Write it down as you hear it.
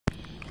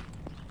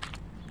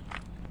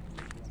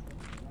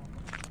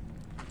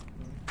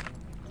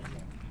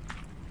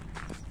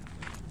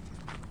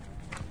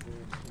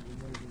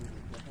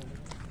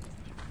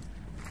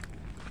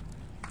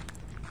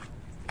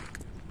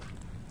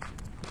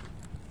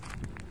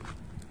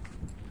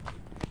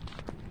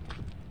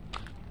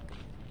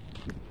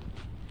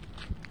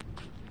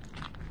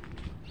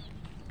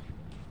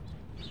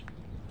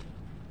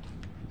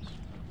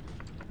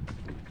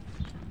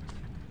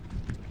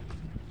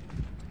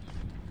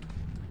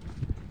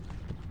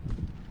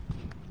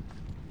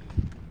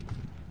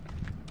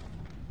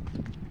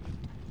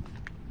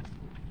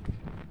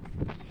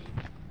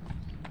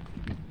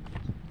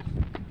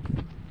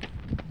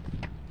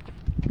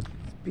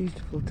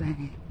beautiful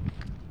day.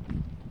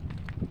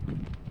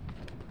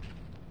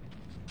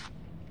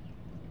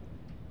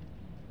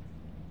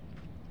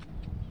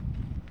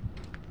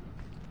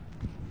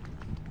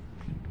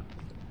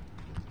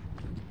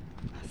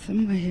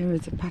 Somewhere here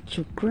is a patch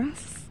of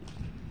grass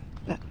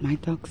that my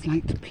dogs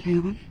like to play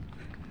on.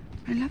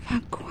 I love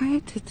how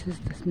quiet it is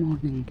this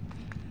morning.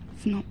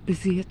 It's not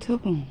busy at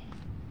all.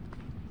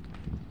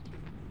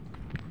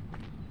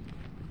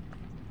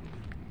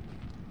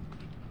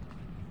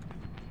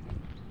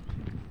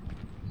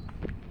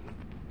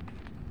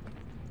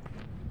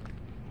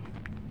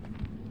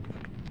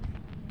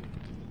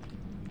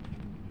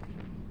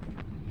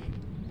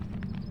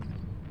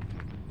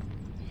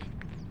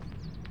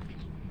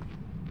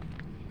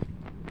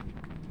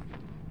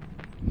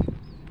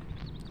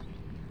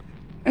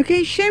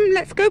 Okay, Shim,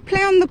 let's go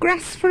play on the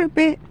grass for a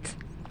bit.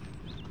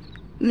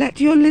 Let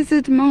your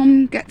lizard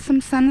mom get some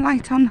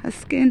sunlight on her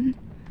skin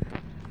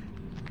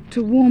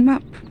to warm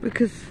up,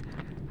 because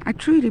I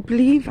truly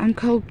believe I'm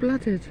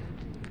cold-blooded.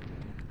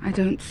 I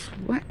don't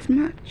sweat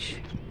much.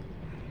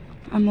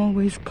 I'm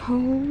always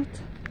cold.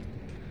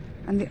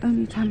 And the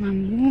only time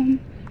I'm warm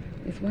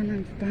is when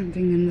I'm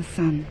standing in the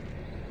sun.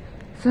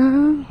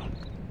 So,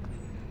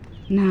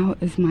 now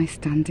is my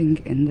standing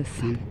in the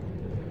sun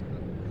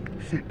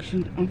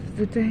section of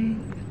the day,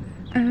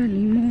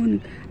 early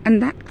morning, and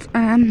that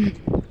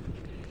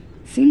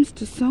seems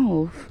to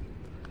solve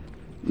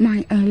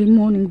my early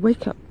morning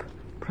wake up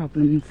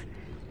problems.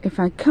 If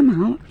I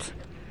come out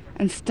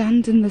and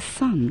stand in the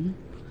sun,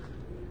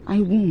 I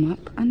warm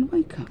up and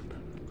wake up.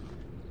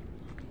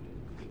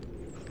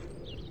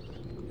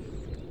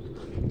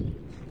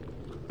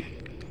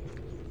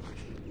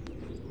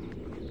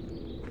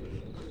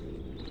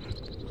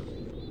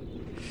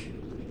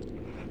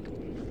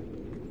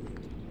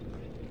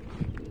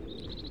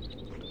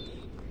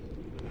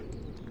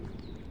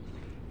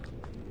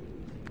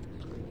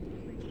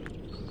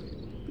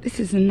 This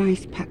is a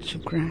nice patch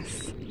of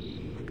grass.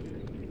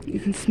 You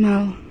can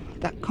smell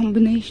that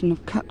combination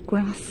of cut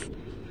grass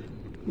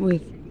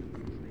with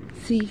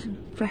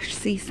fresh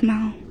sea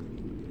smell.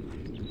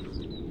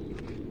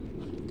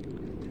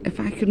 If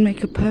I could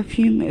make a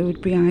perfume, it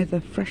would be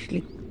either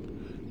freshly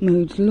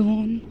mowed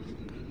lawn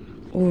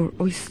or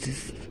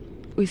oysters.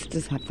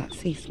 Oysters have that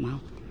sea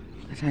smell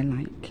that I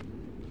like.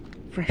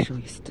 Fresh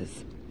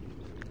oysters.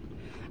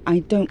 I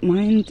don't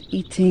mind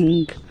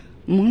eating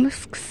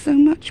mollusks so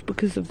much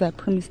because of their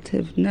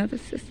primitive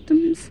nervous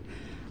systems.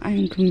 I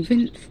am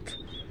convinced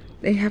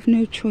they have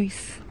no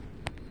choice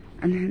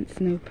and hence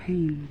no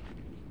pain.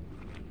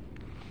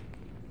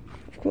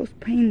 Of course,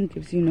 pain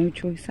gives you no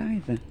choice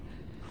either.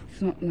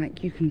 It's not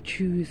like you can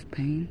choose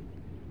pain,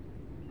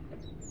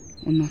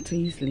 or not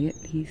easily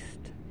at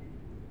least.